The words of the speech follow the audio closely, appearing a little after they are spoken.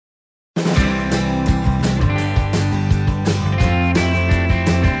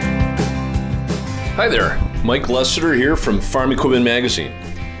Hi there, Mike Lessiter here from Farm Equipment Magazine.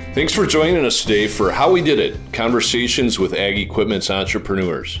 Thanks for joining us today for How We Did It, Conversations with Ag Equipment's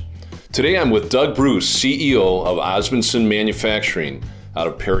Entrepreneurs. Today I'm with Doug Bruce, CEO of Osmundson Manufacturing out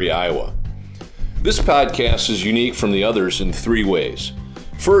of Perry, Iowa. This podcast is unique from the others in three ways.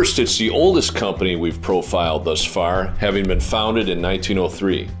 First, it's the oldest company we've profiled thus far, having been founded in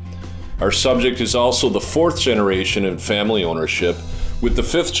 1903. Our subject is also the fourth generation in family ownership, with the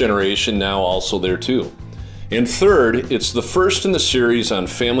fifth generation now also there too. And third, it's the first in the series on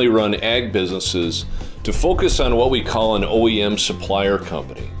family-run ag businesses to focus on what we call an OEM supplier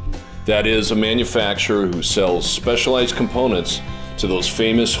company. That is, a manufacturer who sells specialized components to those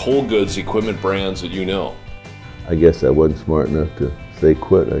famous whole goods equipment brands that you know. I guess I wasn't smart enough to say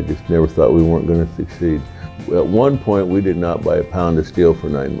quit. I just never thought we weren't going to succeed. At one point, we did not buy a pound of steel for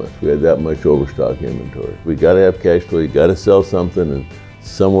 9 months. We had that much overstock inventory. We got to have cash flow. You got to sell something, and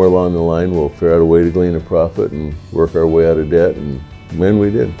somewhere along the line, we'll figure out a way to glean a profit and work our way out of debt, and then we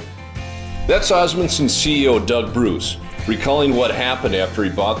did. That's Osmundson CEO Doug Bruce, recalling what happened after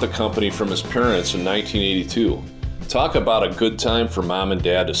he bought the company from his parents in 1982. Talk about a good time for mom and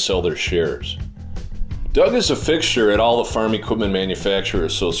dad to sell their shares. Doug is a fixture at all the Farm Equipment Manufacturer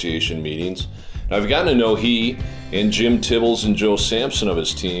Association meetings. I've gotten to know he and Jim Tibbles and Joe Sampson of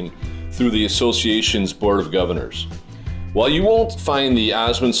his team through the association's Board of Governors. While you won't find the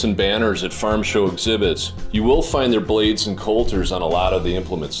Osmundson banners at farm show exhibits, you will find their blades and coulters on a lot of the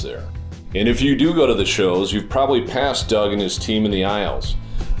implements there. And if you do go to the shows, you've probably passed Doug and his team in the aisles.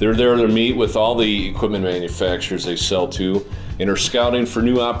 They're there to meet with all the equipment manufacturers they sell to and are scouting for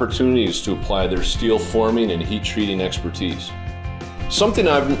new opportunities to apply their steel forming and heat treating expertise. Something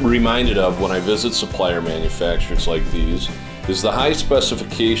I'm reminded of when I visit supplier manufacturers like these is the high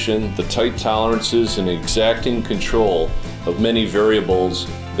specification, the tight tolerances, and exacting control of many variables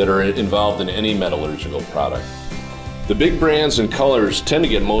that are involved in any metallurgical product. The big brands and colors tend to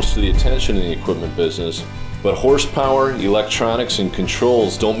get most of the attention in the equipment business, but horsepower, electronics, and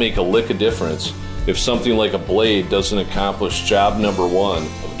controls don't make a lick of difference if something like a blade doesn't accomplish job number one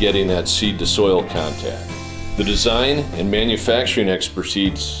of getting that seed to soil contact. The design and manufacturing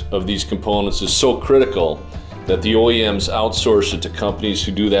expertise of these components is so critical that the OEMs outsource it to companies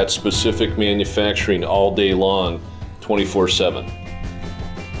who do that specific manufacturing all day long, 24/7.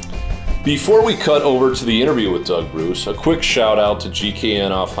 Before we cut over to the interview with Doug Bruce, a quick shout out to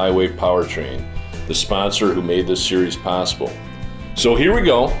GKN Off-Highway Powertrain, the sponsor who made this series possible. So here we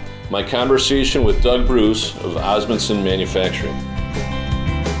go, my conversation with Doug Bruce of Osmundson Manufacturing.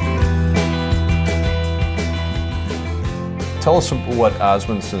 Tell us what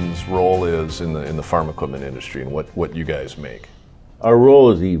Osmundson's role is in the farm equipment industry and what you guys make. Our role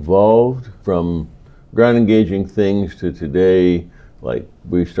has evolved from ground engaging things to today, like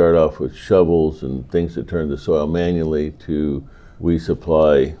we start off with shovels and things that turn the soil manually, to we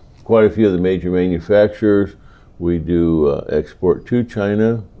supply quite a few of the major manufacturers. We do export to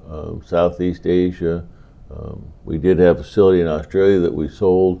China, Southeast Asia. We did have a facility in Australia that we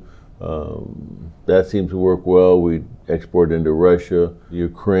sold. That seems to work well. We export into Russia,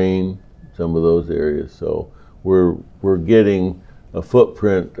 Ukraine, some of those areas. So we're getting a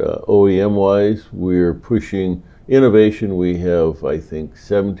footprint OEM-wise. We're pushing innovation. We have, I think,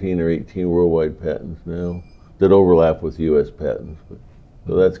 17 or 18 worldwide patents now that overlap with U.S. patents.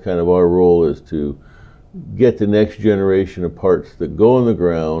 So that's kind of our role, is to get the next generation of parts that go in the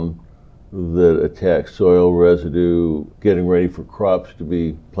ground that attack soil residue, getting ready for crops to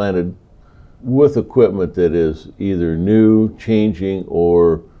be planted, with equipment that is either new, changing,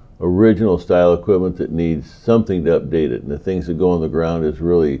 or original style equipment that needs something to update it. And the things that go on the ground is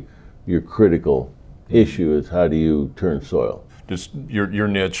really your critical issue, is how do you turn soil. Just your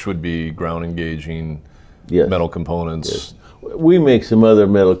niche would be ground engaging, yes, metal components. Yes. We make some other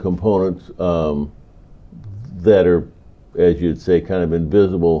metal components that are, as you'd say, kind of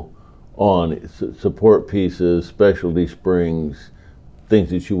invisible on support pieces, specialty springs, things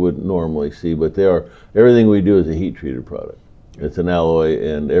that you wouldn't normally see, but they are, everything we do is a heat treated product. It's an alloy,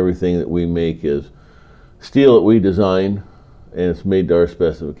 and everything that we make is steel that we design, and it's made to our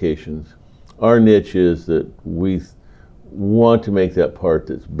specifications. Our niche is that we want to make that part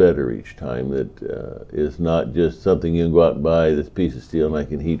that's better each time, that is not just something you can go out and buy this piece of steel and I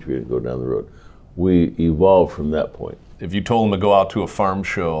can heat treat it and go down the road. We evolve from that point. If you told them to go out to a farm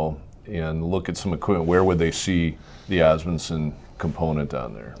show and look at some equipment, where would they see the Osmundson component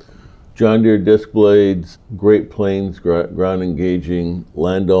on there? John Deere disc blades, Great Plains ground engaging,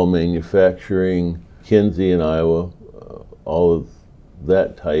 Landau Manufacturing, Kinsey in Iowa, all of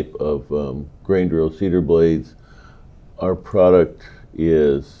that type of grain drill seeder blades. Our product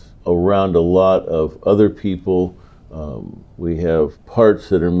is around a lot of other people. We have parts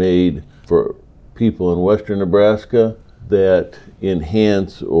that are made for people in western Nebraska that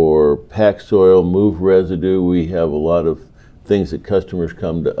enhance or pack soil, move residue. We have a lot of things that customers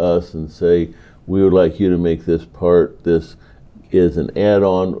come to us and say, we would like you to make this part. This is an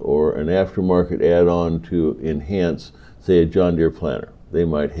add-on or an aftermarket add-on to enhance, say, a John Deere planter. They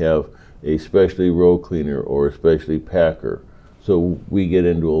might have a specialty row cleaner or a specialty packer. So we get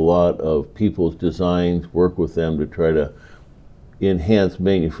into a lot of people's designs, work with them to try to enhance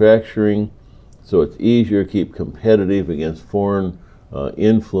manufacturing so it's easier, keep competitive against foreign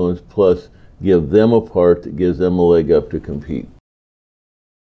influence, plus give them a part that gives them a leg up to compete.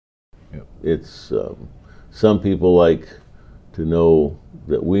 Yep. It's some people like to know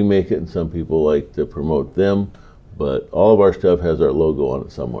that we make it, and some people like to promote them, but all of our stuff has our logo on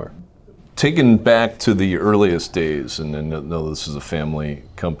it somewhere. Taken back to the earliest days, and I know this is a family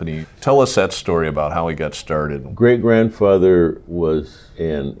company, tell us that story about how he got started. Great-grandfather was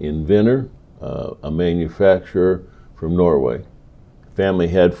an inventor, a manufacturer from Norway. Family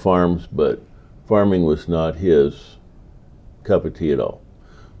had farms, but farming was not his cup of tea at all.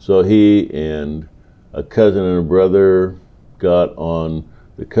 So he and a cousin and a brother got on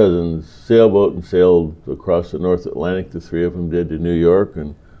the cousin's sailboat and sailed across the North Atlantic. The three of them did to New York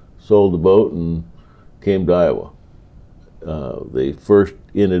and sold the boat and came to Iowa. They first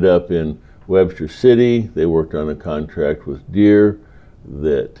ended up in Webster City. They worked on a contract with Deere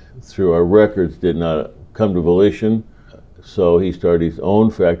that, through our records, did not come to fruition. So he started his own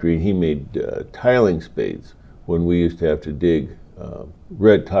factory, and he made tiling spades when we used to have to dig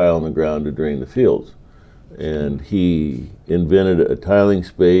red tile in the ground to drain the fields. And he invented a tiling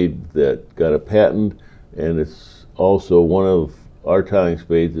spade that got a patent, and it's also one of our tiling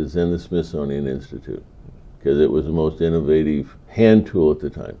spades is in the Smithsonian Institute because it was the most innovative hand tool at the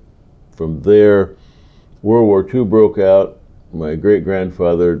time. From there, World War II broke out. My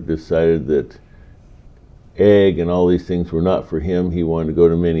great-grandfather decided that ag and all these things were not for him. He wanted to go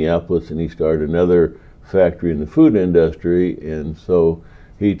to Minneapolis, and he started another factory in the food industry. And so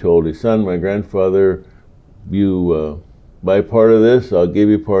he told his son, my grandfather, you buy part of this, I'll give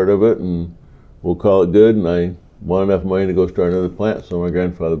you part of it, and we'll call it good. And I want enough money to go start another plant, so my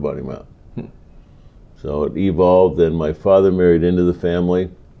grandfather bought him out. So it evolved. Then my father married into the family.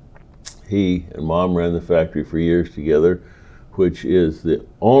 He and mom ran the factory for years together, which is the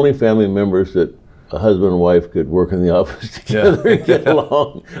only family members that a husband and wife could work in the office together and get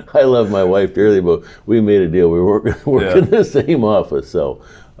along. I love my wife dearly, but we made a deal. We work in the same office. So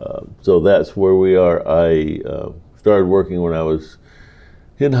that's where we are. I started working when I was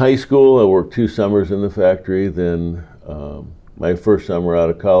in high school. I worked 2 summers in the factory. Then my first summer out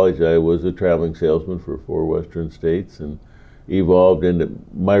of college, I was a traveling salesman for 4 western states and evolved into,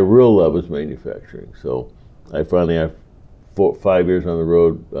 my real love is manufacturing. So I finally, after 5 years on the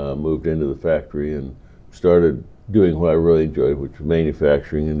road, moved into the factory and started doing what I really enjoyed, which was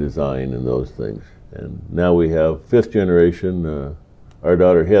manufacturing and design and those things. And now we have 5th generation. Our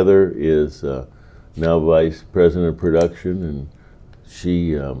daughter Heather is now vice president of production, and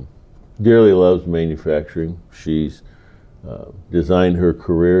she dearly loves manufacturing. She's designed her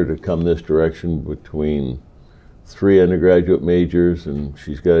career to come this direction between 3 undergraduate majors, and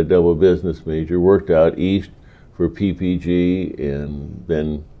she's got a double business major, worked out east for PPG, and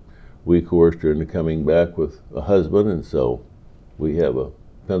then we coerced her into coming back with a husband, and so we have a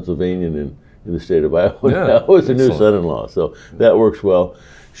Pennsylvanian in the state of Iowa now as a new son-in-law, so that works well.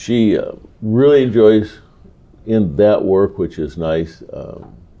 She really enjoys in that work, which is nice,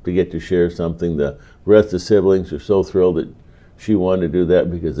 to get to share something. The rest of the siblings are so thrilled that she wanted to do that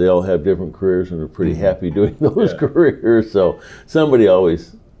because they all have different careers and are pretty happy doing those careers, so somebody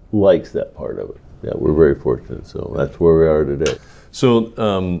always likes that part of it. Yeah, we're very fortunate, so that's where we are today.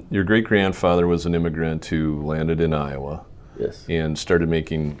 So your great-grandfather was an immigrant who landed in Iowa. Yes. And started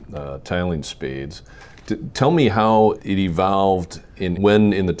making tiling spades. Tell me how it evolved,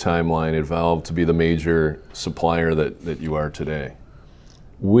 when in the timeline it evolved to be the major supplier that you are today.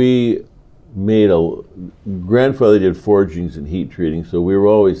 We made grandfather did forgings and heat treating, so we were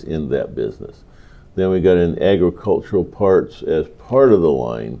always in that business. Then we got in agricultural parts as part of the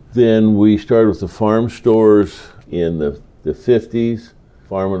line. Then we started with the farm stores in the 50s,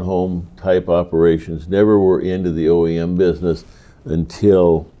 farm and home type operations. Never were into the OEM business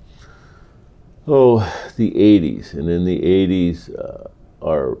until, the 80s. And in the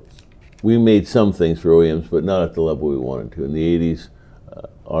 80s, we made some things for OEMs, but not at the level we wanted to. In the 80s,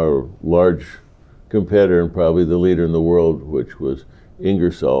 our large competitor and probably the leader in the world, which was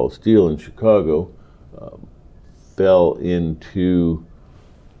Ingersoll Steel in Chicago, fell into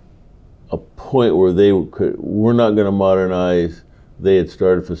a point where we're not going to modernize. They had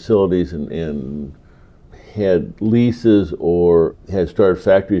started facilities and had leases or had started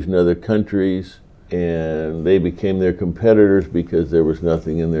factories in other countries, and they became their competitors because there was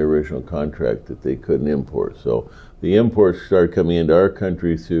nothing in their original contract that they couldn't import. So the imports started coming into our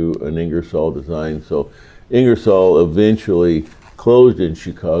country through an Ingersoll design. So Ingersoll eventually closed in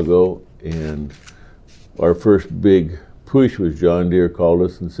Chicago, and our first big push was John Deere called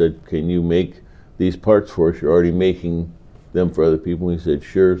us and said, can you make these parts for us? You're already making them for other people. And we said,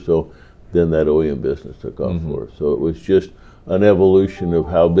 sure. So then that OEM business took off for us. So it was just an evolution of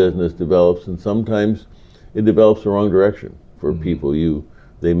how business develops, and sometimes it develops the wrong direction for people.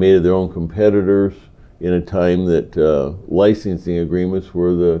 They made it their own competitors in a time that licensing agreements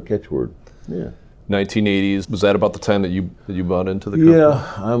were the catchword. Yeah. 1980s, was that about the time that you bought into the company?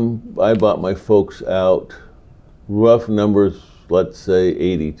 Yeah, I bought my folks out, rough numbers, let's say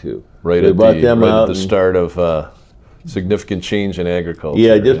 82. Right, at the start of significant change in agriculture.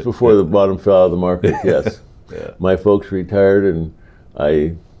 Yeah, just before the bottom fell out of the market, yes. Yeah. My folks retired, and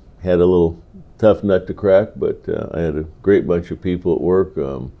I had a little tough nut to crack, but I had a great bunch of people at work.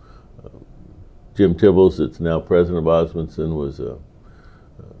 Jim Tibbles, that's now president of Osmundson, was a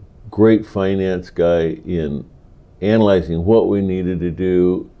great finance guy in analyzing what we needed to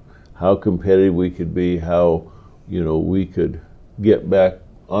do, how competitive we could be, how we could get back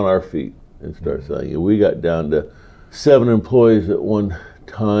on our feet and start selling. We got down to 7 employees at one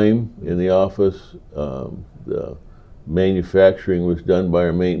time in the office. The manufacturing was done by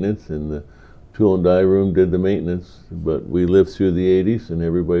our maintenance, and the tool and die room did the maintenance. But we lived through the 80s, and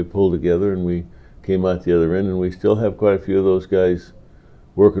everybody pulled together, and we came out the other end, and we still have quite a few of those guys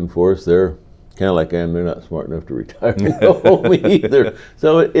working for us. They're kind of like I am. They're not smart enough to retire and go home either.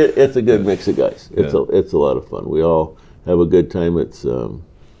 So it's a good mix of guys. It's a lot of fun. We all have a good time. It's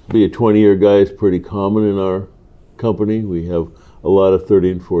be a 20-year guy is pretty common in our company. We have a lot of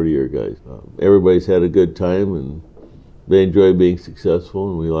 30 and 40-year guys. Everybody's had a good time, and they enjoy being successful,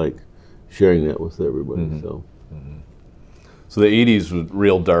 and we like sharing that with everybody. So the 80s was a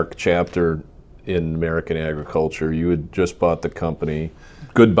real dark chapter in American agriculture. You had just bought the company.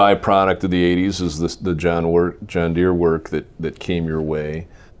 Good byproduct of the 80s is the John Deere work that came your way.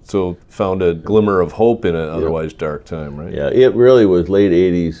 So found a glimmer of hope in an otherwise dark time, right? Yeah, it really was late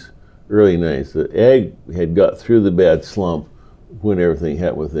 80s, early 90s. The ag had got through the bad slump when everything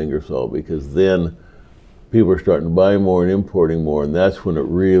happened with Ingersoll, because then people were starting to buy more and importing more, and that's when it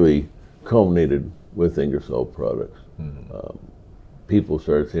really culminated with Ingersoll products. People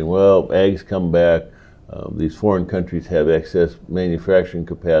started saying, well, ag's come back. These foreign countries have excess manufacturing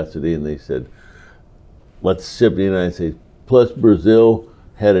capacity, and they said, let's ship to the United States. Plus, Brazil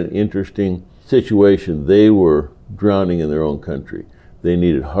had an interesting situation. They were drowning in their own country. They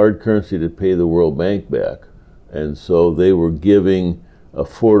needed hard currency to pay the World Bank back, and so they were giving a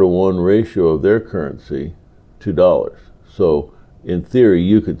 4-to-1 ratio of their currency to dollars. So in theory,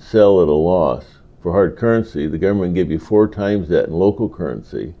 you could sell at a loss for hard currency. The government gave you 4 times that in local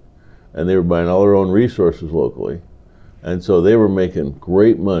currency, and they were buying all their own resources locally. And so they were making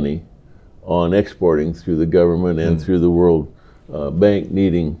great money on exporting through the government and through the World Bank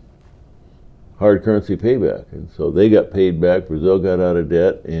needing hard currency payback. And so they got paid back. Brazil got out of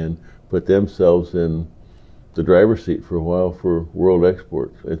debt and put themselves in the driver's seat for a while for world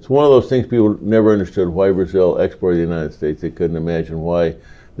exports. It's one of those things people never understood why Brazil exported to the United States. They couldn't imagine why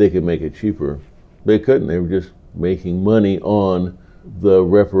they could make it cheaper. They couldn't. They were just making money on the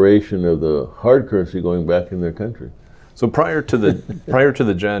reparation of the hard currency going back in their country. So prior to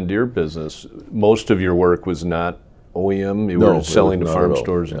the John Deere business, most of your work was not OEM. You were selling to farm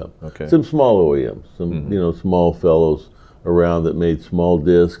stores. Yeah. Okay. Some small OEMs, some small fellows around that made small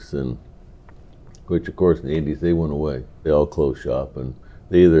discs, and which of course in the 80s they went away. They all closed shop, and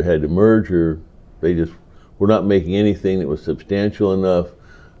they either had to merge or they just were not making anything that was substantial enough.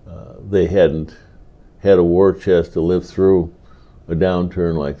 They hadn't had a war chest to live through a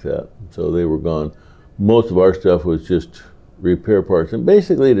downturn like that, so they were gone. Most of our stuff was just repair parts, and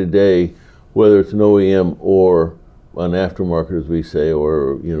basically today, whether it's an OEM or an aftermarket, as we say,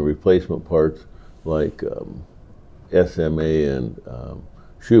 or replacement parts like SMA and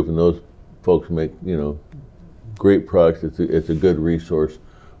Shoup, and those folks make great products. It's a good resource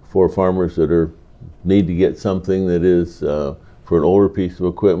for farmers that need to get something that is for an older piece of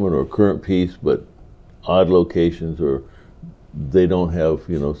equipment or a current piece, but odd locations, or they don't have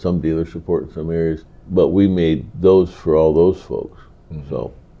some dealer support in some areas. But we made those for all those folks.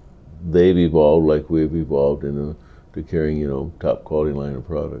 So they've evolved like we've evolved into carrying top quality line of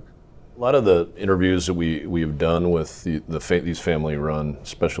products. A lot of the interviews that we've done with these family-run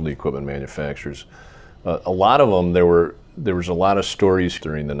specialty equipment manufacturers, a lot of them, there was a lot of stories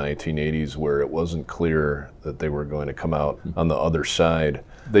during the 1980s where it wasn't clear that they were going to come out on the other side.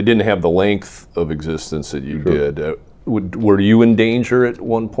 They didn't have the length of existence that you did. Were you in danger at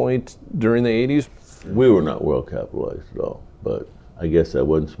one point during the 80s? We were not well capitalized at all, but I guess I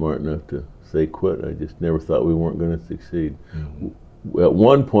wasn't smart enough to say quit. I just never thought we weren't going to succeed. Mm-hmm. At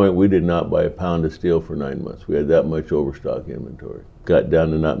one point, we did not buy a pound of steel for 9 months. We had that much overstock inventory. Got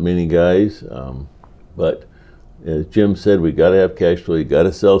down to not many guys, but as Jim said, we got to have cash flow. You got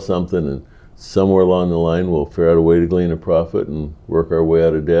to sell something, and somewhere along the line, we'll figure out a way to glean a profit and work our way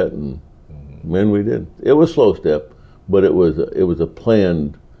out of debt. And then we did. It was a slow step, but it was a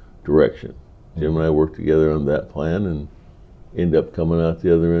planned direction. Jim and I worked together on that plan and ended up coming out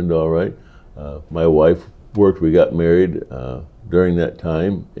the other end all right. My wife worked. We got married during that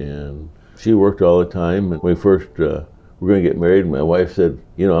time, and she worked all the time. And when we first were going to get married, my wife said,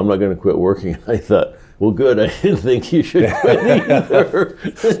 I'm not going to quit working. And I thought, well, good. I didn't think you should quit either.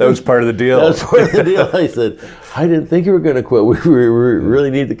 That was part of the deal. That was part of the deal. I said, I didn't think you were going to quit. We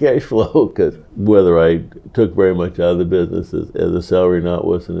really need the cash flow, because whether I took very much out of the business as a salary not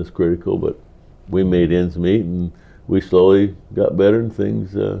wasn't as critical, but we made ends meet, and we slowly got better, and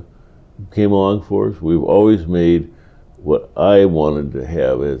things came along for us. We've always made what I wanted to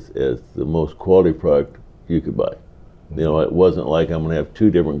have as the most quality product you could buy. It wasn't like I'm going to have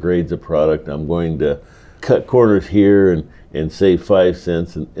 2 different grades of product. I'm going to cut corners here and save 5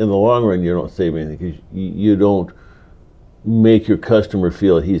 cents. And in the long run, you don't save anything, because you don't make your customer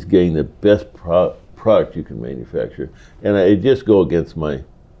feel that he's getting the best product you can manufacture. And it just go against my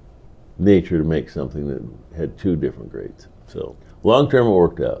nature to make something that had 2 different grades. So long term, it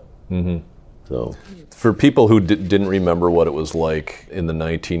worked out. Mm-hmm. So, for people who didn't remember what it was like in the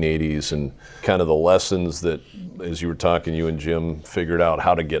 1980s and kind of the lessons that, as you were talking, you and Jim figured out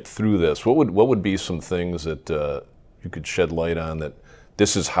how to get through this, what would be some things that you could shed light on, that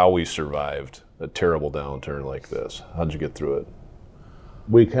this is how we survived a terrible downturn like this? How'd you get through it?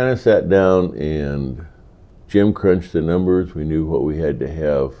 We kind of sat down and Jim crunched the numbers. We knew what we had to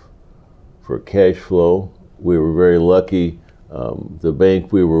have for cash flow. We were very lucky. The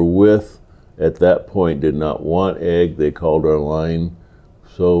bank we were with at that point did not want ag. They called our line.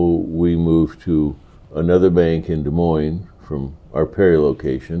 So we moved to another bank in Des Moines from our Perry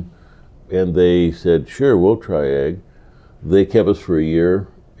location. And they said, sure, we'll try ag. They kept us for a year.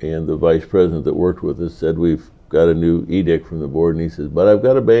 And the vice president that worked with us said, we've got a new edict from the board. And he says, but I've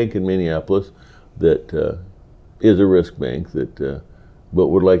got a bank in Minneapolis that is a risk bank but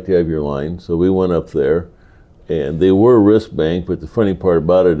would like to have your line. So we went up there. And they were a risk bank, but the funny part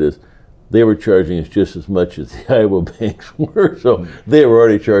about it is they were charging us just as much as the Iowa banks were. So they were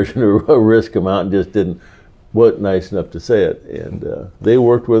already charging a risk amount and just wasn't nice enough to say it. And they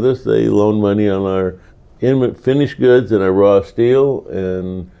worked with us. They loaned money on our finished goods and our raw steel,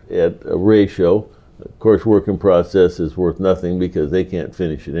 and at a ratio. Of course, work in process is worth nothing because they can't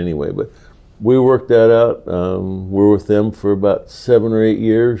finish it anyway. But we worked that out. We're with them for about 7 or 8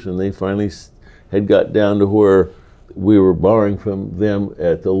 years, and they finally had got down to where we were borrowing from them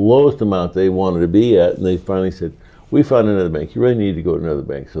at the lowest amount they wanted to be at, and they finally said, we found another bank. You really need to go to another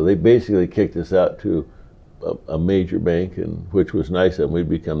bank. So they basically kicked us out to a major bank, and which was nice, and we'd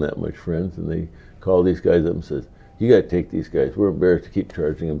become that much friends. And they called these guys up and said, you got to take these guys. We're embarrassed to keep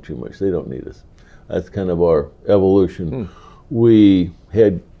charging them too much. They don't need us. That's kind of our evolution. We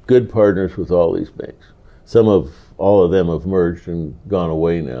had good partners with all these banks. All of them have merged and gone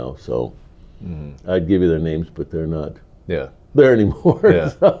away now, so I'd give you their names, but they're not there anymore. Yeah.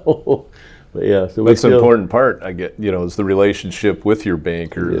 So that's an important part, I get, is the relationship with your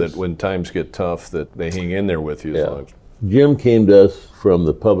banker, that when times get tough, that they hang in there with you. Yeah. Jim came to us from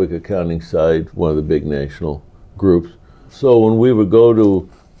the public accounting side, one of the big national groups. So when we would go to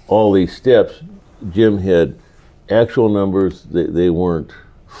all these steps, Jim had actual numbers. They weren't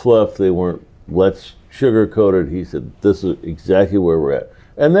fluff. They weren't, let's sugarcoat it. He said, this is exactly where we're at.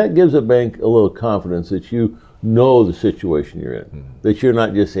 And that gives a bank a little confidence that you know the situation you're in, that you're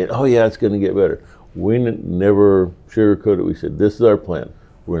not just saying, oh yeah, it's going to get better. We never sugarcoat it. We said, this is our plan.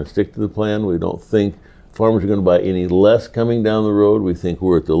 We're going to stick to the plan. We don't think farmers are going to buy any less coming down the road. We think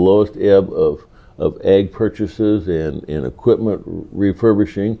we're at the lowest ebb of ag purchases and equipment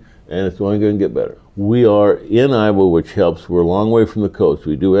refurbishing, and it's only going to get better. We are in Iowa, which helps. We're a long way from the coast.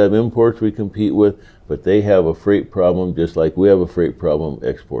 We do have imports we compete with, but they have a freight problem just like we have a freight problem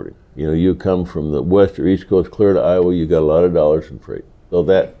exporting. You come from the west or east coast clear to Iowa, you got a lot of dollars in freight. So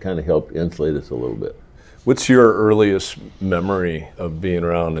that kind of helped insulate us a little bit. What's your earliest memory of being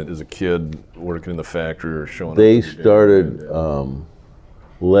around as a kid, working in the factory or showing They up? started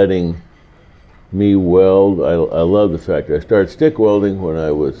letting me weld. I love the factory. I started stick welding when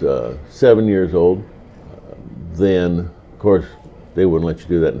I was 7 years old. Then, of course, they wouldn't let you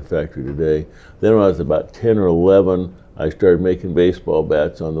do that in the factory today. Then when I was about 10 or 11, I started making baseball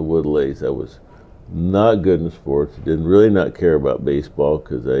bats on the wood lathes. I was not good in sports. Didn't really not care about baseball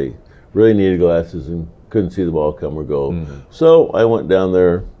because I really needed glasses and couldn't see the ball come or go. Mm-hmm. So I went down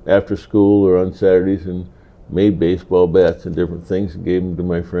there after school or on Saturdays and made baseball bats and different things and gave them to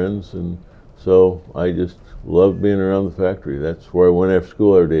my friends. And so I just loved being around the factory. That's where I went after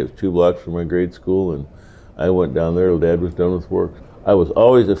school every day. It was 2 blocks from my grade school, and I went down there till Dad was done with work. I was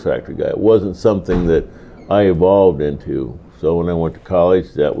always a factory guy. It wasn't something that I evolved into. So when I went to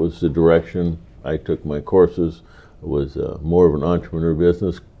college, that was the direction I took my courses. It was more of an entrepreneur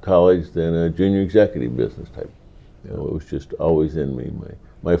business college than a junior executive business type. You know, it was just always in me.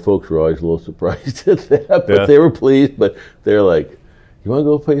 My folks were always a little surprised at that, but they were pleased. But they're like, "You want to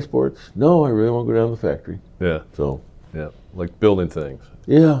go play sports?" "No, I really want to go down to the factory." Yeah. So. Yeah, like building things.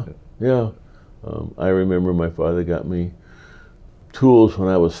 Yeah. I remember my father got me tools when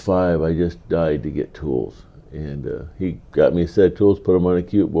I was 5. I just died to get tools, and he got me a set of tools, put them on a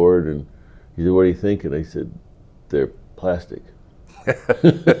cute board, and he said, "What do you think?" And I said, "They're plastic."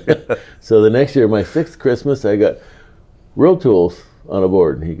 So the next year, my 6th Christmas, I got real tools on a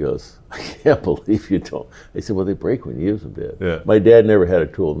board, and he goes, "I can't believe you don't." I said, "Well, they break when you use them, Dad." Yeah. My dad never had a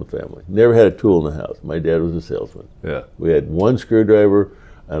tool in the family. Never had a tool in the house. My dad was a salesman. Yeah. We had one screwdriver,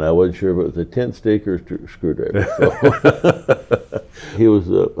 and I wasn't sure if it was a tent stake or a screwdriver. So he was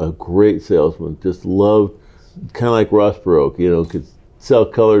a great salesman. Just loved, kind of like Ross Perot, you know, could sell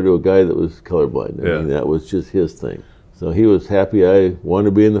color to a guy that was colorblind. I mean, that was just his thing. So he was happy I wanted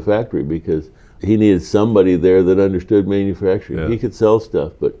to be in the factory because he needed somebody there that understood manufacturing. Yeah. He could sell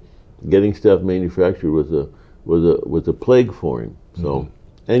stuff, but getting stuff manufactured was a plague for him. So,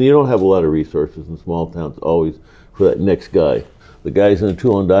 and you don't have a lot of resources in small towns always for that next guy. The guys in the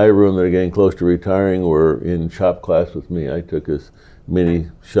tool and die room that are getting close to retiring were in shop class with me. I took as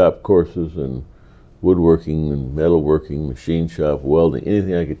many shop courses and woodworking and metalworking, machine shop, welding,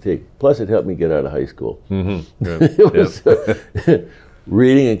 anything I could take. Plus, it helped me get out of high school. Mm-hmm. Yep. It was,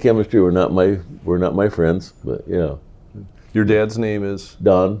 reading and chemistry were not my friends, but yeah. Your dad's name is?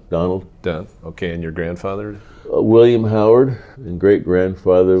 Donald. Don. Okay, and your grandfather? William Howard, and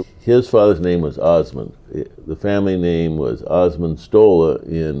great-grandfather. His father's name was Osmond. The family name was Osmond Stola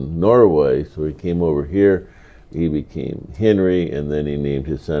in Norway, so he came over here. He became Henry, and then he named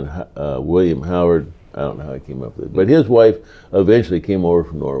his son William Howard. I don't know how he came up with it. But his wife eventually came over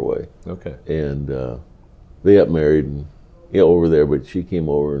from Norway. Okay. And they got married and over there, but she came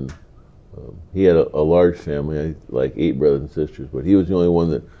over, and he had a large family, like 8 brothers and sisters, but he was the only one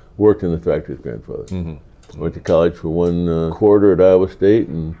that worked in the factory, his grandfather. Mm-hmm. Went to college for 1 quarter at Iowa State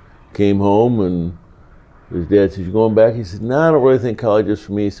and came home, and his dad said, "You going back?" He said, "No, I don't really think college is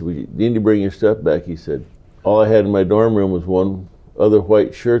for me." He said, "You need to bring your stuff back." He said, "All I had in my dorm room was one other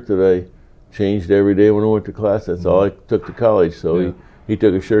white shirt that I changed every day when I went to class. That's all I took to college." So he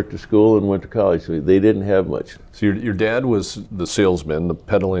took a shirt to school and went to college. So they didn't have much. So your dad was the salesman, the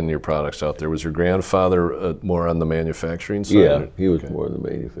peddling your products out there. Was your grandfather more on the manufacturing side? Yeah, he was more on the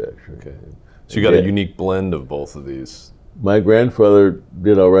manufacturing. Okay. So you got a unique blend of both of these. My grandfather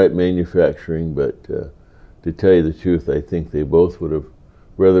did all right manufacturing, but to tell you the truth, I think they both would have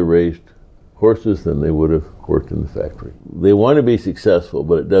rather raised horses than they would have worked in the factory. They want to be successful,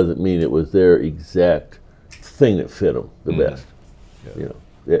 but it doesn't mean it was their exact thing that fit them the best. Yeah. You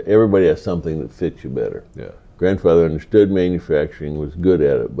know, everybody has something that fits you better. Yeah. Grandfather understood manufacturing, was good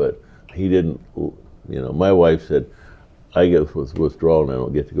at it, but he didn't. You know, my wife said, "I get withdrawal and I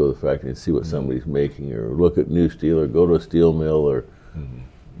don't get to go to the factory and see what somebody's making, or look at new steel, or go to a steel mill, or."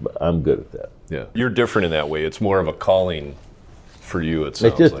 But I'm good at that. Yeah, you're different in that way. It's more of a calling for you. It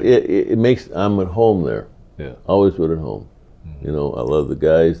sounds like it makes. I'm at home there. Yeah, always would at home. You know, I love the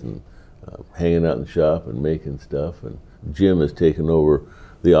guys and hanging out in the shop and making stuff. And Jim has taken over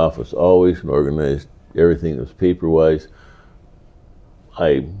the office always and organized everything that was paper-wise.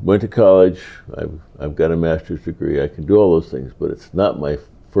 I went to college. I've got a master's degree. I can do all those things, but it's not my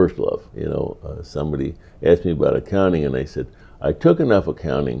first love. You know, somebody asked me about accounting, and I said I took enough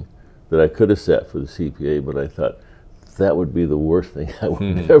accounting that I could have sat for the CPA, but I thought that would be the worst thing I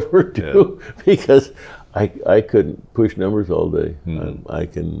would ever do because I couldn't push numbers all day. I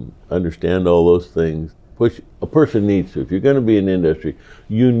can understand all those things, which a person needs to. If you're going to be in industry,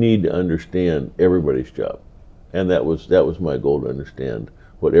 you need to understand everybody's job. And that was my goal, to understand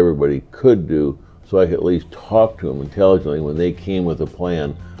what everybody could do so I could at least talk to them intelligently. When they came with a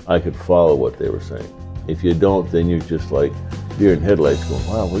plan, I could follow what they were saying. If you don't, then you're just like deer in headlights going,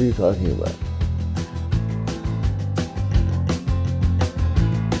 wow, what are you talking about?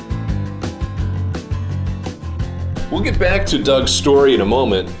 We'll get back to Doug's story in a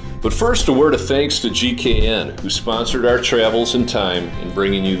moment, but first a word of thanks to GKN, who sponsored our travels and time in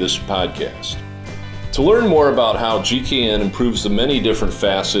bringing you this podcast. To learn more about how GKN improves the many different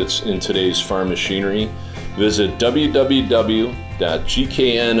facets in today's farm machinery, visit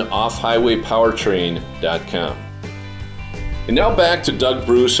www.gknoffhighwaypowertrain.com. And now back to Doug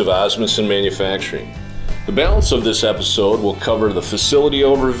Bruce of Osmundson Manufacturing. The balance of this episode will cover the facility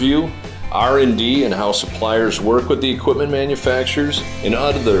overview, R&D and how suppliers work with the equipment manufacturers, and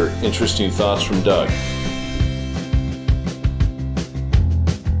other interesting thoughts from Doug.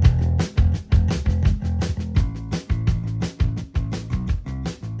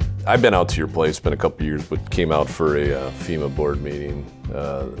 I've been out to your place, been a couple years, but came out for a FEMA board meeting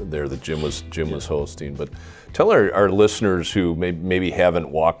there that Jim was hosting. But tell our listeners who maybe haven't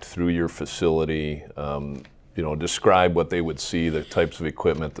walked through your facility, describe what they would see, the types of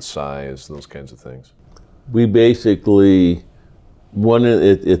equipment, the size, those kinds of things. We basically,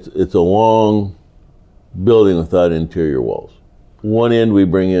 it's a long building without interior walls. One end we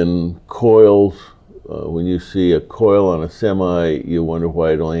bring in coils. When you see a coil on a semi, you wonder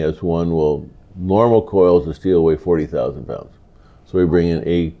why it only has one. Well, normal coils of steel weigh 40,000 pounds. So we bring in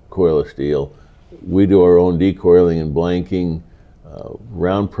a coil of steel. We do our own decoiling and blanking.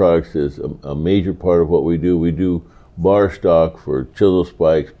 Round products is a major part of what we do. We do bar stock for chisel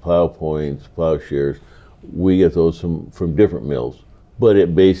spikes, plow points, plowshares. We get those from different mills, but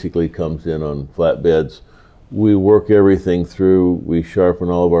it basically comes in on flatbeds. We work everything through. We sharpen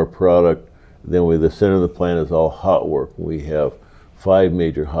all of our product. Then the center of the plant is all hot work. We have 5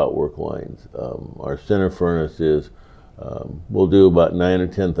 major hot work lines. Our center furnace we'll do about 9,000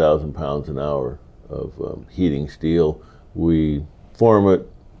 or 10,000 pounds an hour of heating steel. We form it,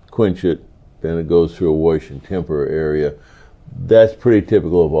 quench it, then it goes through a wash and temper area. That's pretty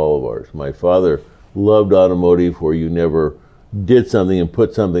typical of all of ours. My father loved automotive, where you never did something and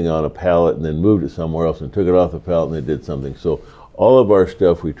put something on a pallet and then moved it somewhere else and took it off the pallet and then did something. So all of our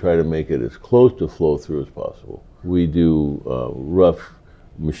stuff, we try to make it as close to flow through as possible. We do rough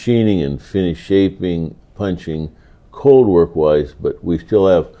machining and finish shaping, punching, cold work wise, but we still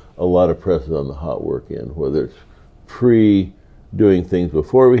have a lot of presses on the hot work end, whether it's doing things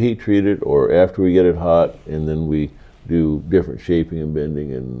before we heat treat it or after we get it hot, and then we do different shaping and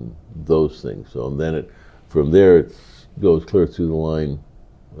bending and those things. So and then from there it goes clear through the line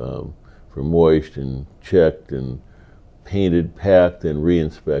for moist and checked and painted, packed, and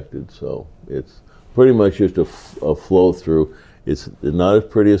re-inspected. So it's pretty much just a flow through. It's not as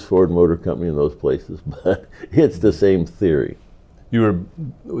pretty as Ford Motor Company in those places, but it's the same theory.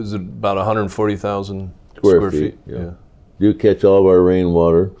 Was it about 140,000 square feet? Yeah. Do catch all of our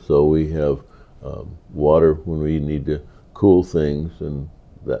rainwater, so we have water when we need to cool things and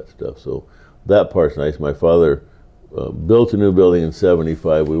that stuff. So that part's nice. My father built a new building in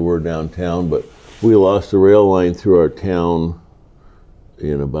 '75. We were downtown, but we lost the rail line through our town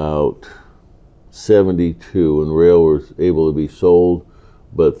in about '72, and rail was able to be sold,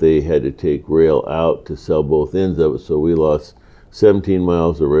 but they had to take rail out to sell both ends of it. So we lost 17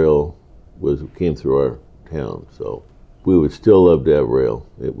 miles of rail came through our town. So we would still love to have rail.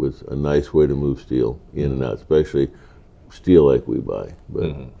 It was a nice way to move steel in and out, especially steel like we buy,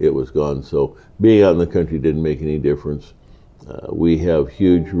 but it was gone. So being out in the country didn't make any difference. We have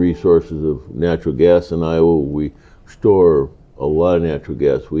huge resources of natural gas in Iowa. We store a lot of natural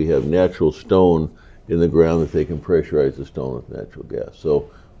gas. We have natural stone in the ground that they can pressurize the stone with natural gas.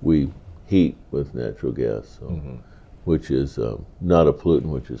 So we heat with natural gas, which is not a pollutant,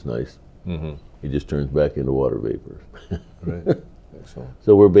 which is nice. It just turns back into water vapor. Right. Excellent.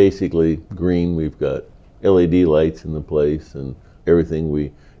 So we're basically green. We've got LED lights in the place, and everything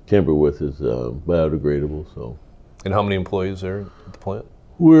we temper with is biodegradable. So. And how many employees there at the plant?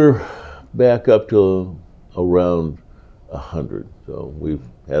 We're back up to around 100. So we've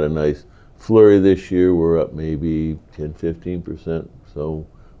had a nice flurry this year. We're up maybe 10-15%. So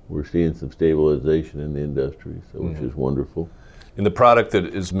we're seeing some stabilization in the industry, so which is wonderful. And the product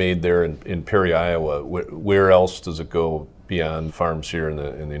that is made there in Perry, Iowa, where else does it go beyond farms here in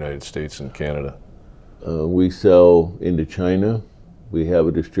the United States and Canada? We sell into China. We have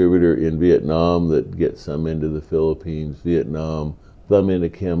a distributor in Vietnam that gets some into the Philippines, Vietnam, some into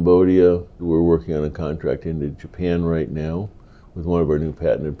Cambodia. We're working on a contract into Japan right now with one of our new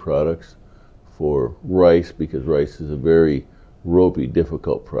patented products for rice, because rice is a very ropey,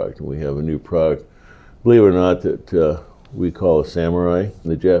 difficult product. And we have a new product believe it or not, that we call a Samurai.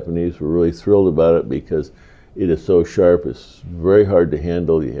 The Japanese were really thrilled about it because it is so sharp. It's very hard to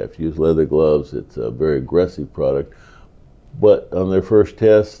handle. You have to use leather gloves. It's a very aggressive product. But on their first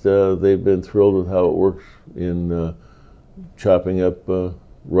test, they've been thrilled with how it works in chopping up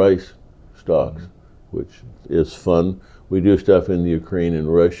rice stalks, which is fun. We do stuff in the Ukraine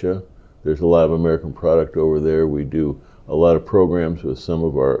and Russia. There's a lot of American product over there. We do a lot of programs with some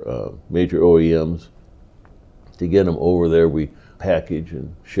of our major OEMs to get them over there. We package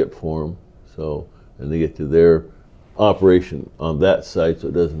and ship for them, and they get to their operation on that site, so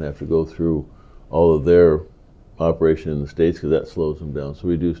it doesn't have to go through all of their operation in the States, because that slows them down. So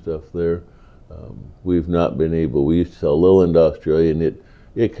we do stuff there. We've not been able, we used to sell a little into Australia, and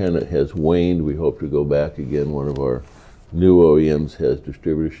it kind of has waned. We hope to go back again. One of our new OEMs has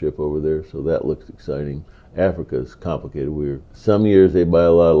distributorship over there, so that looks exciting. Africa is complicated. Some years they buy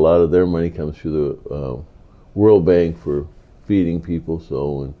a lot of their money comes through the World Bank for feeding people,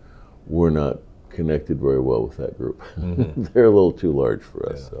 and we're not connected very well with that group. Mm-hmm. They're a little too large for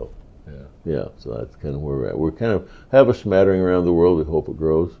us, so that's kind of where we're at. We kind of have a smattering around the world. We hope it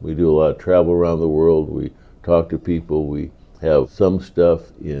grows. We do a lot of travel around the world. We talk to people. We have some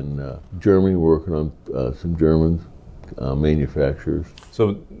stuff in Germany, working on some German manufacturers.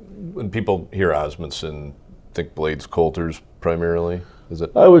 So when people hear Osmundson, think blades, coulters primarily? Is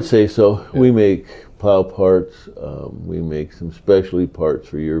it? I would say so. Yeah. We make plow parts. We make some specialty parts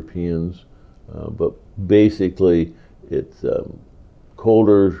for Europeans. But basically, it's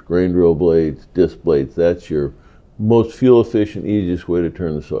coulters, grain drill blades, disc blades. That's your most fuel efficient, easiest way to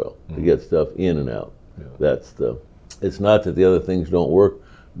turn the soil, to get stuff in and out. Yeah. It's not that the other things don't work.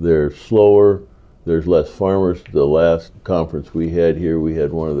 They're slower. There's less farmers. The last conference we had here, we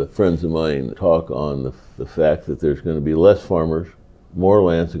had one of the friends of mine talk on the fact that there's going to be less farmers, more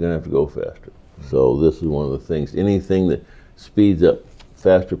lands are going to have to go faster. Mm-hmm. So this is one of the things. Anything that speeds up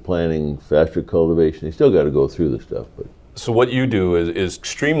faster planting, faster cultivation, they still got to go through the stuff. But so what you do is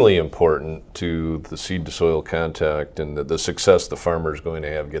extremely important to the seed-to-soil contact and the success the farmer is going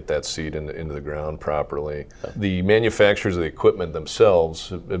to have get that seed into the ground properly. The manufacturers of the equipment themselves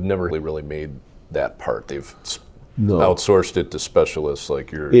have never really made that part. They've outsourced it to specialists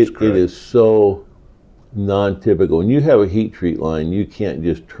like yours. It is so non-typical. When you have a heat treat line, you can't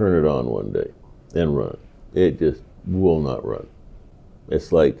just turn it on one day and run it. It just will not run.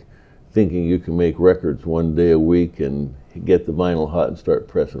 It's like thinking you can make records one day a week and get the vinyl hot and start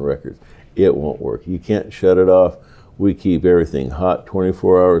pressing records. It won't work. You can't shut it off. We keep everything hot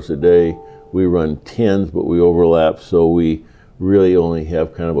 24 hours a day. We run 10s, but we overlap, so we really only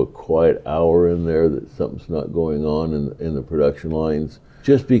have kind of a quiet hour in there that something's not going on in the production lines.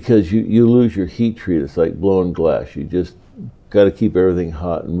 Just because you lose your heat treat, it's like blowing glass. You just got to keep everything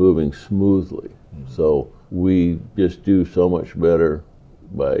hot and moving smoothly. Mm-hmm. So we just do so much better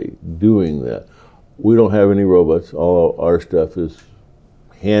by doing that. We don't have any robots. All our stuff is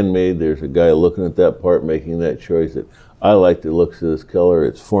handmade. There's a guy looking at that part, making that choice that I like the looks of this color.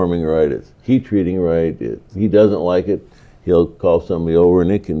 It's forming right. It's heat treating right. He doesn't like it, he'll call somebody over,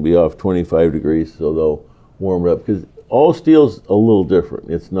 and it can be off 25 degrees, so they'll warm it up. Because all steel's a little different.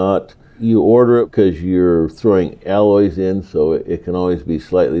 It's not, you order it because you're throwing alloys in, so it can always be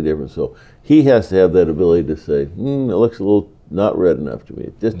slightly different. So he has to have that ability to say, it looks a little not red enough to me.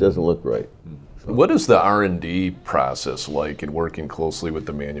 It just doesn't look right. So. What is the R&D process like in working closely with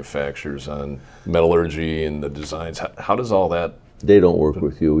the manufacturers on metallurgy and the designs? How does all that? They don't work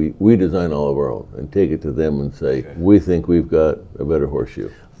with you. We design all of our own and take it to them and say, we think we've got a better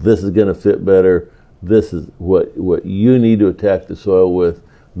horseshoe. This is going to fit better. This is what you need to attack the soil with.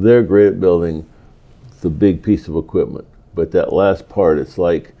 They're great at building the big piece of equipment. But that last part, it's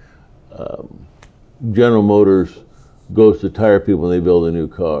like General Motors goes to tire people when they build a new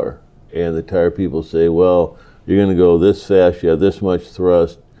car. And the tire people say, well, you're going to go this fast, you have this much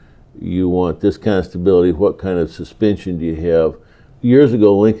thrust, you want this kind of stability, what kind of suspension do you have? Years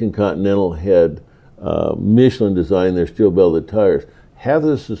ago, Lincoln Continental had Michelin design their steel belted tires. Half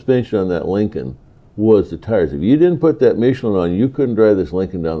the suspension on that Lincoln was the tires. If you didn't put that Michelin on, you couldn't drive this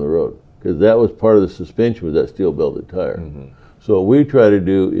Lincoln down the road, because that was part of the suspension with that steel belted tire. Mm-hmm. So what we try to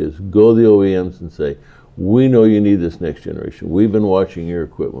do is go to the OEMs and say, we know you need this next generation. We've been watching your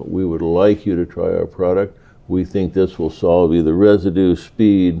equipment. We would like you to try our product. We think this will solve either residue,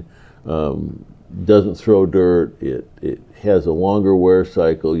 speed, doesn't throw dirt, it has a longer wear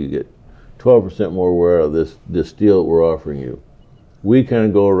cycle. You get 12% more wear out of this steel that we're offering you. We kind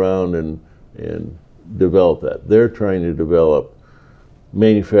of go around and develop that. They're trying to develop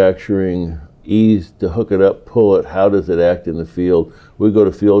manufacturing ease to hook it up, pull it, how does it act in the field. We go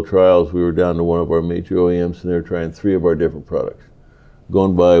to field trials. We were down to one of our major OEMs, and they're trying 3 of our different products,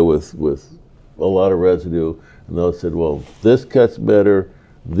 going by with a lot of residue, and they said, well, this cuts better,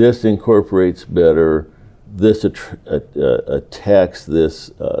 this incorporates better, this attacks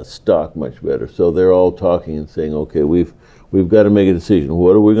this stock much better. So they're all talking and saying, okay, we've got to make a decision.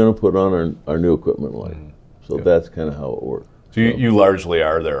 What are we going to put on our new equipment line? So that's kind of how it works. So you largely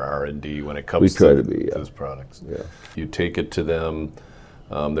are their R&D when it comes to those products. Yeah. You take it to them.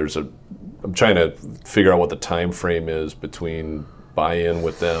 I'm trying to figure out what the time frame is between buy-in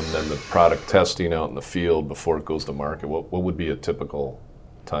with them and the product testing out in the field before it goes to market. What would be a typical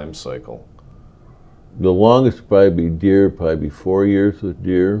time cycle? The longest would probably be Deere, probably 4 years with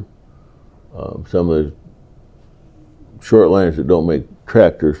Deere. Some of the short liners that don't make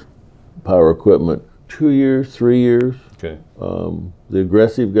tractors, power equipment, 2 years, 3 years. Okay. The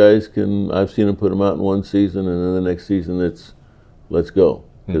aggressive guys I've seen them put them out in one season, and then the next season let's go,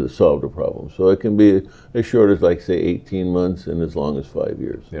 because it solved a problem. So it can be as short as, like, say, 18 months and as long as 5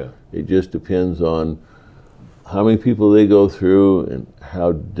 years. Yeah. It just depends on how many people they go through and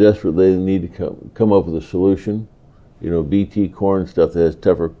how desperate they need to come up with a solution. You know, BT corn stuff that has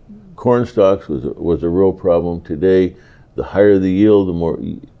tougher corn stalks was a real problem. Today, the higher the yield, the more.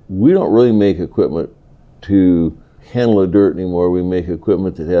 We don't really make equipment to handle the dirt anymore. We make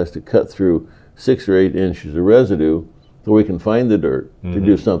equipment that has to cut through 6 or 8 inches of residue so we can find the dirt to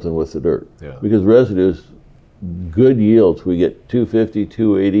do something with the dirt. Yeah. Because residues, good yields, we get 250,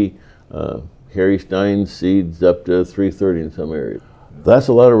 280, Harry Stein seeds up to 330 in some areas. That's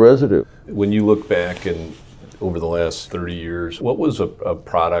a lot of residue. When you look back over the last 30 years, what was a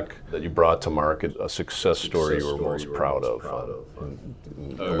product that you brought to market, a success story you were most proud of?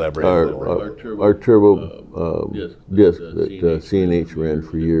 Elaborate a little bit. Our turbo disc that C&H ran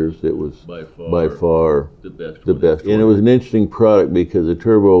for years, it was by far the best. And it was an interesting product because the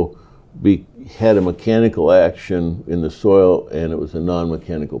turbo had a mechanical action in the soil, and it was a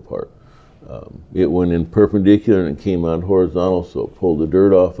non-mechanical part. It went in perpendicular and it came out horizontal, so it pulled the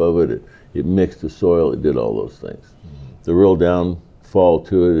dirt off of it. It mixed the soil. It did all those things. The real downfall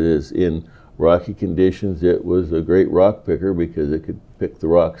to it is in rocky conditions. It was a great rock picker because it could pick the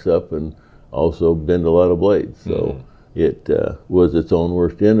rocks up and also bend a lot of blades. So it was its own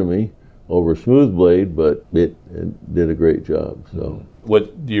worst enemy over a smooth blade, but it did a great job. So,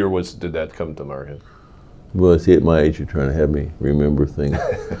 what year did that come to market? Well, see, at my age, you're trying to have me remember things.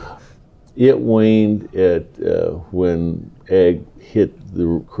 It waned at when ag hit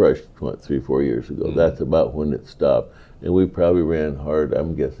the crush 3-4 years ago. That's about when it stopped. And we probably ran hard,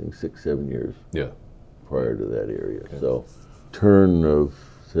 I'm guessing 6-7 years prior to that area. Okay. So turn of,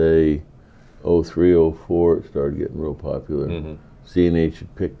 say, 03, 04, it started getting real popular. C&H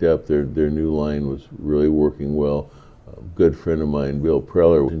had picked up, their new line was really working well. A good friend of mine, Bill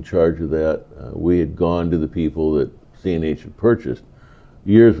Preller, was in charge of that. We had gone to the people that C&H had purchased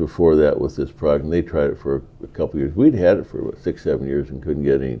years before that with this product, and they tried it for a couple years. We'd had it for 6-7 years and couldn't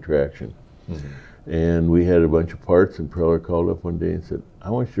get any traction. And we had a bunch of parts, and Preller called up one day and said, I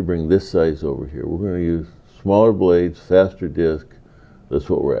want you to bring this size over here. We're going to use smaller blades, faster disc. That's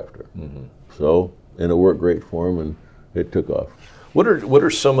what we're after. So, and it worked great for them, and it took off. What are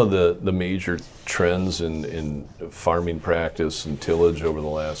some of the major trends in farming practice and tillage over the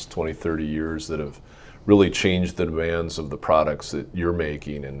last 20, 30 years that have really changed the demands of the products that you're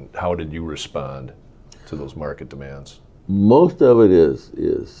making, and how did you respond to those market demands? Most of it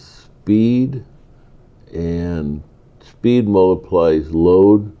is speed, and speed multiplies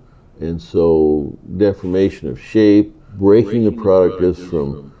load, and so deformation of shape, breaking the product just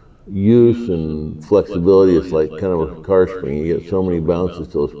from use and flexibility. It's like kind of a car spring. You get so many bounces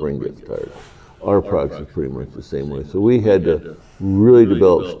till the spring gets tired. Our products are pretty much the same way. So we had to really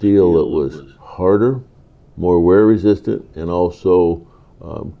develop steel that was harder, more wear resistant, and also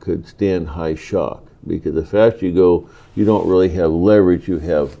could stand high shock. Because the faster you go, you don't really have leverage, you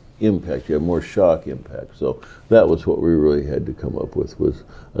have impact, you have more shock impact. So that was what we really had to come up with, was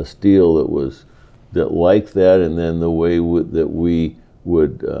a steel that like that, and then the way that we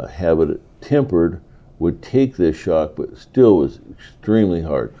would have it tempered would take this shock, but still was extremely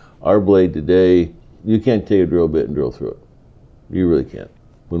hard. Our blade today, you can't take a drill bit and drill through it. You really can't.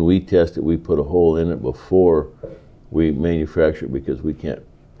 When we test it, we put a hole in it before we manufacture it because we can't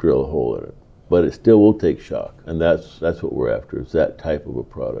drill a hole in it. But it still will take shock, and that's what we're after, is that type of a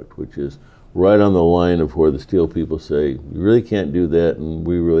product, which is right on the line of where the steel people say, you really can't do that, and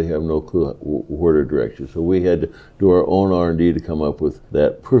we really have no clue where to direct you. So we had to do our own R&D to come up with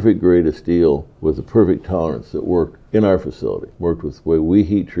that perfect grade of steel with the perfect tolerance that worked in our facility, worked with the way we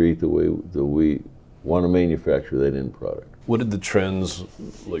heat treat, the way that we want to manufacture that end product. What did the trends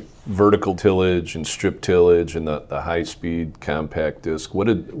like vertical tillage and strip tillage and the high-speed compact disc, what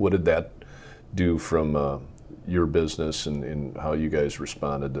did that do from your business and how you guys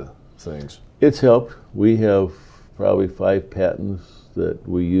responded to things? It's helped. We have probably 5 patents that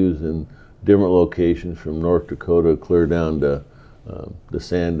we use in different locations from North Dakota clear down to the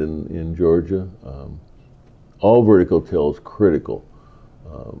sand in Georgia. All vertical till is critical.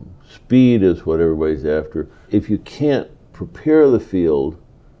 Speed is what everybody's after. If you can't prepare the field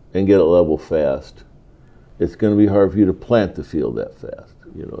and get it level fast, it's going to be hard for you to plant the field that fast.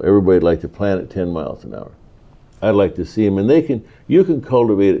 You know, everybody'd like to plant at 10 miles an hour. I'd like to see them, and you can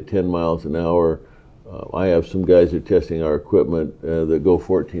cultivate at 10 miles an hour. I have some guys that are testing our equipment that go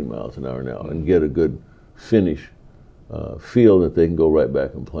 14 miles an hour now and get a good finish field that they can go right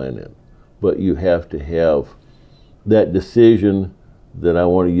back and plant in. But you have to have that decision that I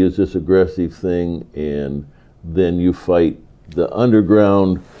want to use this aggressive thing, and then you fight the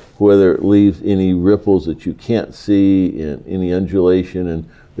underground, whether it leaves any ripples that you can't see and any undulation, and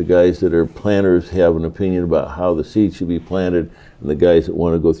the guys that are planters have an opinion about how the seed should be planted, and the guys that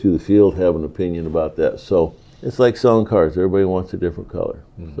want to go through the field have an opinion about that. So it's like selling cars. Everybody wants a different color.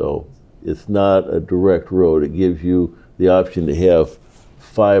 Mm-hmm. So it's not a direct road. It gives you the option to have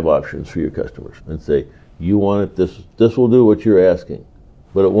 5 options for your customers and say, you want it, this will do what you're asking,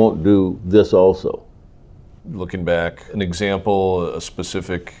 but it won't do this also. Looking back, an example, a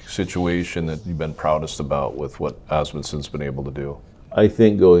specific situation that you've been proudest about with what Osmundson's been able to do? I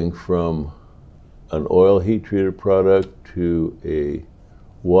think going from an oil heat-treated product to a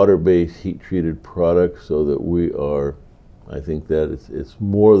water-based heat-treated product, so that we are, I think that it's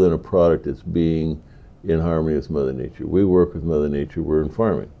more than a product, it's being in harmony with Mother Nature. We work with Mother Nature, we're in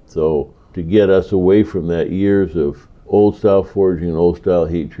farming. So to get us away from that years of old-style foraging and old-style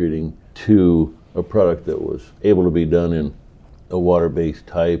heat-treating to a product that was able to be done in a water-based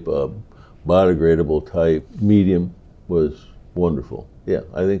type, a biodegradable type medium was wonderful. Yeah,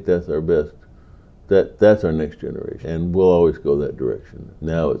 I think that's our best. That's our next generation, and we'll always go that direction.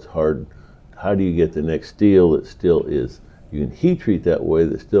 Now it's hard. How do you get the next steel that still is, you can heat treat that way,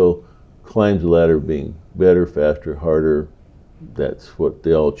 that still climbs the ladder of being better, faster, harder. That's what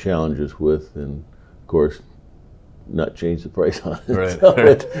they all challenge us with, and of course, not change the price on it. Right, so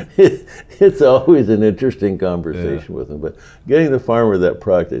right. It's always an interesting conversation with them. But getting the farmer that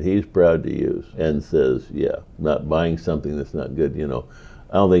product that he's proud to use and says, yeah, not buying something that's not good. You know,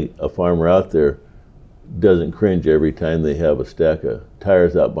 I don't think a farmer out there doesn't cringe every time they have a stack of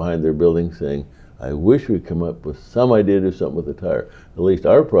tires out behind their building saying, I wish we'd come up with some idea to do something with the tire. At least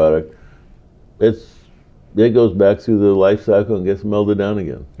our product, it goes back through the life cycle and gets melted down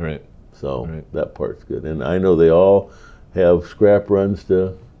again. Right. So that part's good. And I know they all have scrap runs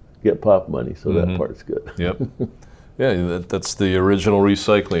to get pop money, so that part's good. Yep. Yeah, that's the original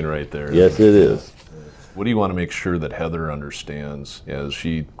recycling right there. Yes, it is. What do you want to make sure that Heather understands as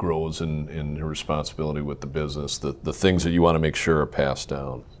she grows in her responsibility with the business, the things that you want to make sure are passed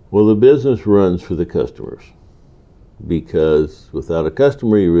down? Well, the business runs for the customers, because without a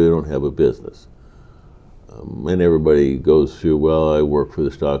customer, you really don't have a business. And everybody goes through, well, I work for the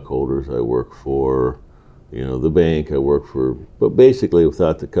stockholders, I work for, the bank, but basically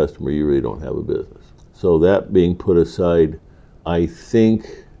without the customer, you really don't have a business. So that being put aside, I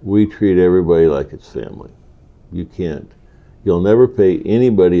think we treat everybody like it's family. You'll never pay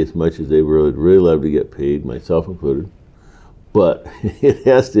anybody as much as they would really love to get paid, myself included, but it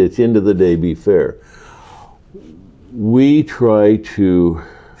has to, at the end of the day, be fair. We try to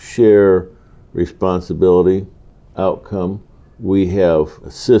share responsibility, outcome. We have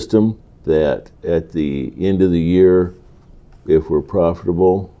a system that at the end of the year, if we're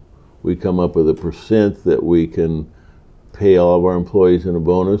profitable, we come up with a percent that we can pay all of our employees in a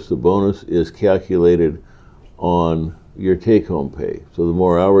bonus. The bonus is calculated on your take-home pay. So the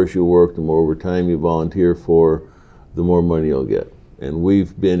more hours you work, the more overtime you volunteer for, the more money you'll get. And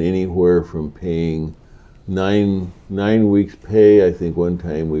we've been anywhere from paying 9 weeks pay. I think one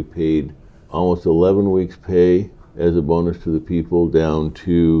time we paid almost 11 weeks pay as a bonus to the people, down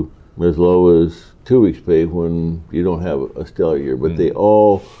to as low as 2 weeks pay when you don't have a stellar year. But they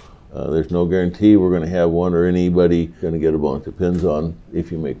all, there's no guarantee we're going to have one or anybody going to get a bonus. Depends on if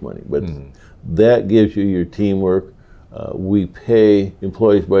you make money. But that gives you your teamwork. We pay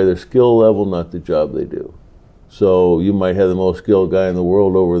employees by their skill level, not the job they do. So you might have the most skilled guy in the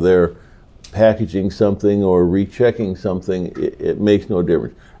world over there packaging something or rechecking something, it makes no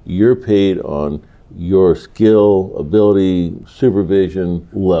difference. You're paid on your skill, ability, supervision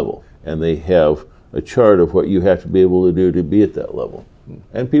level, and they have a chart of what you have to be able to do to be at that level.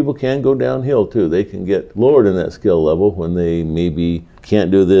 And people can go downhill too. They can get lowered in that skill level when they maybe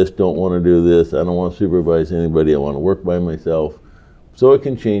can't do this, don't want to do this, I don't want to supervise anybody, I want to work by myself. So it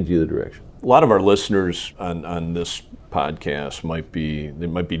can change either direction. A lot of our listeners on this podcast might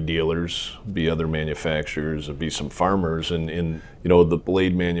be dealers, be other manufacturers, be some farmers, and the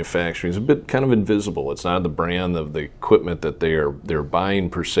blade manufacturing is a bit kind of invisible. It's not the brand of the equipment that they're buying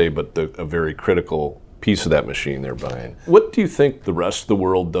per se, but a very critical piece of that machine they're buying. What do you think the rest of the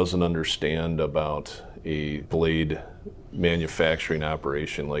world doesn't understand about a blade manufacturing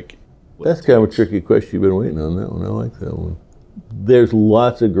operation? That's kind of a tricky question. You've been waiting on that one. I like that one. There's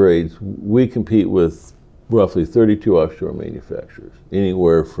lots of grades. We compete with roughly 32 offshore manufacturers,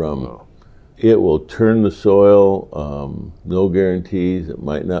 anywhere from it will turn the soil, no guarantees, it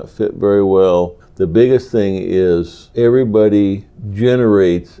might not fit very well. The biggest thing is everybody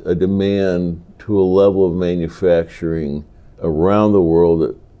generates a demand to a level of manufacturing around the world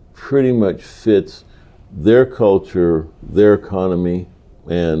that pretty much fits their culture, their economy,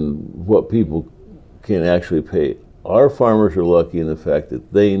 and what people can actually pay. Our farmers are lucky in the fact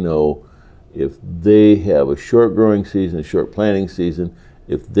that they know if they have a short growing season, a short planting season,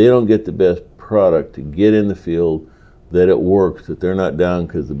 if they don't get the best product to get in the field, that it works, that they're not down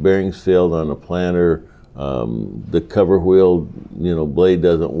because the bearings failed on the planter, the cover wheel, blade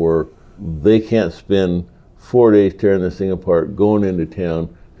doesn't work. They can't spend 4 days tearing this thing apart, going into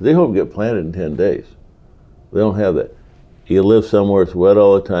town, because they hope to get planted in 10 days. They don't have that. You live somewhere it's wet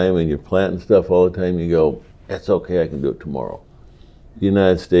all the time and you're planting stuff all the time, you go, that's okay, I can do it tomorrow. The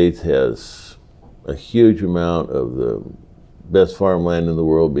United States has a huge amount of the best farmland in the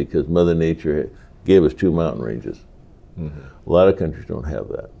world because Mother Nature gave us 2 mountain ranges. Mm-hmm. A lot of countries don't have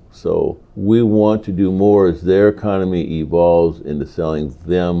that. So we want to do more as their economy evolves into selling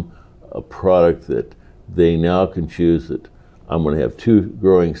them a product that they now can choose that I'm going to have 2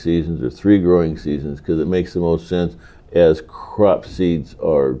 growing seasons or 3 growing seasons because it makes the most sense as crop seeds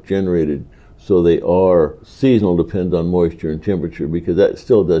are generated. So they are seasonal, depends on moisture and temperature, because that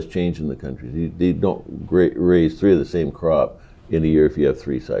still does change in the countries. They don't raise 3 of the same crop in a year if you have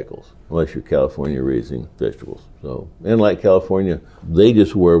 3 cycles, unless you're California raising vegetables. So, and like California, they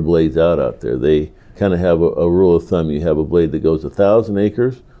just wear blades out there. They kind of have a rule of thumb. You have a blade that goes 1,000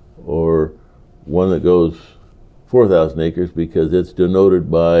 acres or one that goes 4,000 acres because it's denoted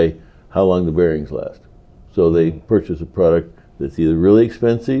by how long the bearings last. So they purchase a product that's either really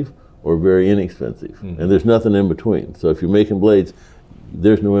expensive or very inexpensive. Mm-hmm. And there's nothing in between. So if you're making blades,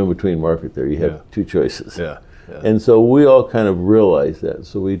 there's no in-between market there. You have 2 choices. Yeah. And so we all kind of realize that.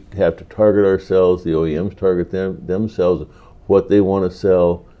 So we have to target ourselves, the OEMs target themselves, what they want to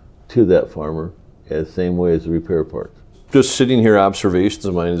sell to that farmer, the same way as the repair parts. Just sitting here, observations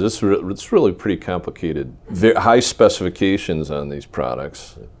of mine, it's really pretty complicated. High specifications on these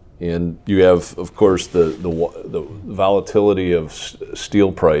products. And you have, of course, the volatility of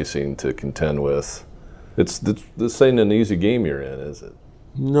steel pricing to contend with. This ain't an easy game you're in, is it?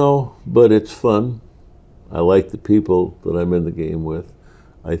 No, but it's fun. I like the people that I'm in the game with.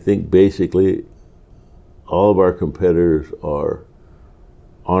 I think basically all of our competitors are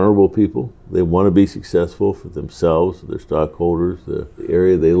honorable people. They want to be successful for themselves, their stockholders, the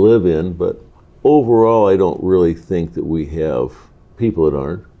area they live in. But overall, I don't really think that we have people that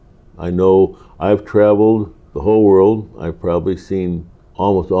aren't. I know I've traveled the whole world. I've probably seen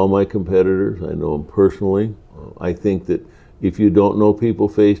almost all my competitors. I know them personally. I think that if you don't know people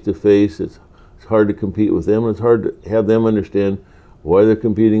face to face, it's hard to compete with them. It's hard to have them understand why they're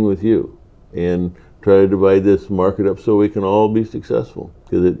competing with you and try to divide this market up so we can all be successful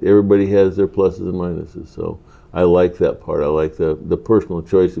because everybody has their pluses and minuses. So I like that part. I like the personal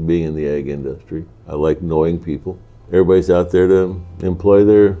choice of being in the ag industry. I like knowing people. Everybody's out there to employ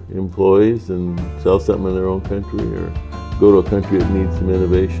their employees and sell something in their own country or go to a country that needs some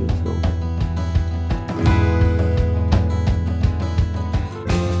innovation. So.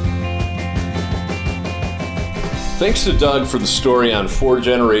 Thanks to Doug for the story on 4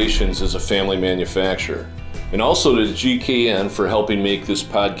 generations as a family manufacturer, and also to GKN for helping make this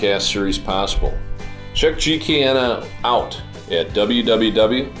podcast series possible. Check GKN out at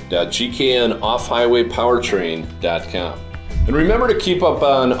www.gknoffhighwaypowertrain.com. And remember to keep up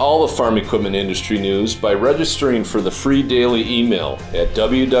on all the farm equipment industry news by registering for the free daily email at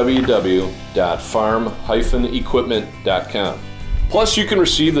www.farm-equipment.com. Plus, you can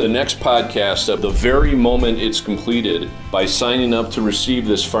receive the next podcast at the very moment it's completed by signing up to receive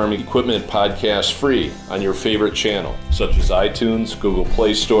this farming equipment podcast free on your favorite channel, such as iTunes, Google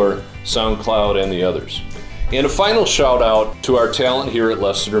Play Store, SoundCloud, and the others. And a final shout out to our talent here at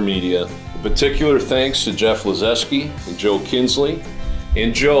Lessiter Media. A particular thanks to Jeff Lazeski and Joe Kinsley.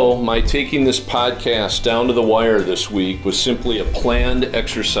 And Joe, my taking this podcast down to the wire this week was simply a planned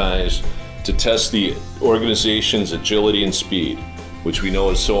exercise to test the organization's agility and speed, which we know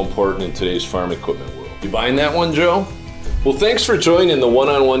is so important in today's farm equipment world. You buying that one, Joe? Well, thanks for joining the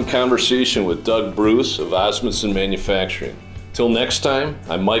one-on-one conversation with Doug Bruce of Osmundson Manufacturing. Till next time,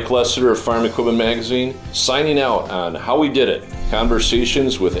 I'm Mike Lessiter of Farm Equipment Magazine, signing out on How We Did It,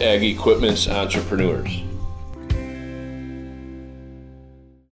 Conversations with Ag Equipment's Entrepreneurs.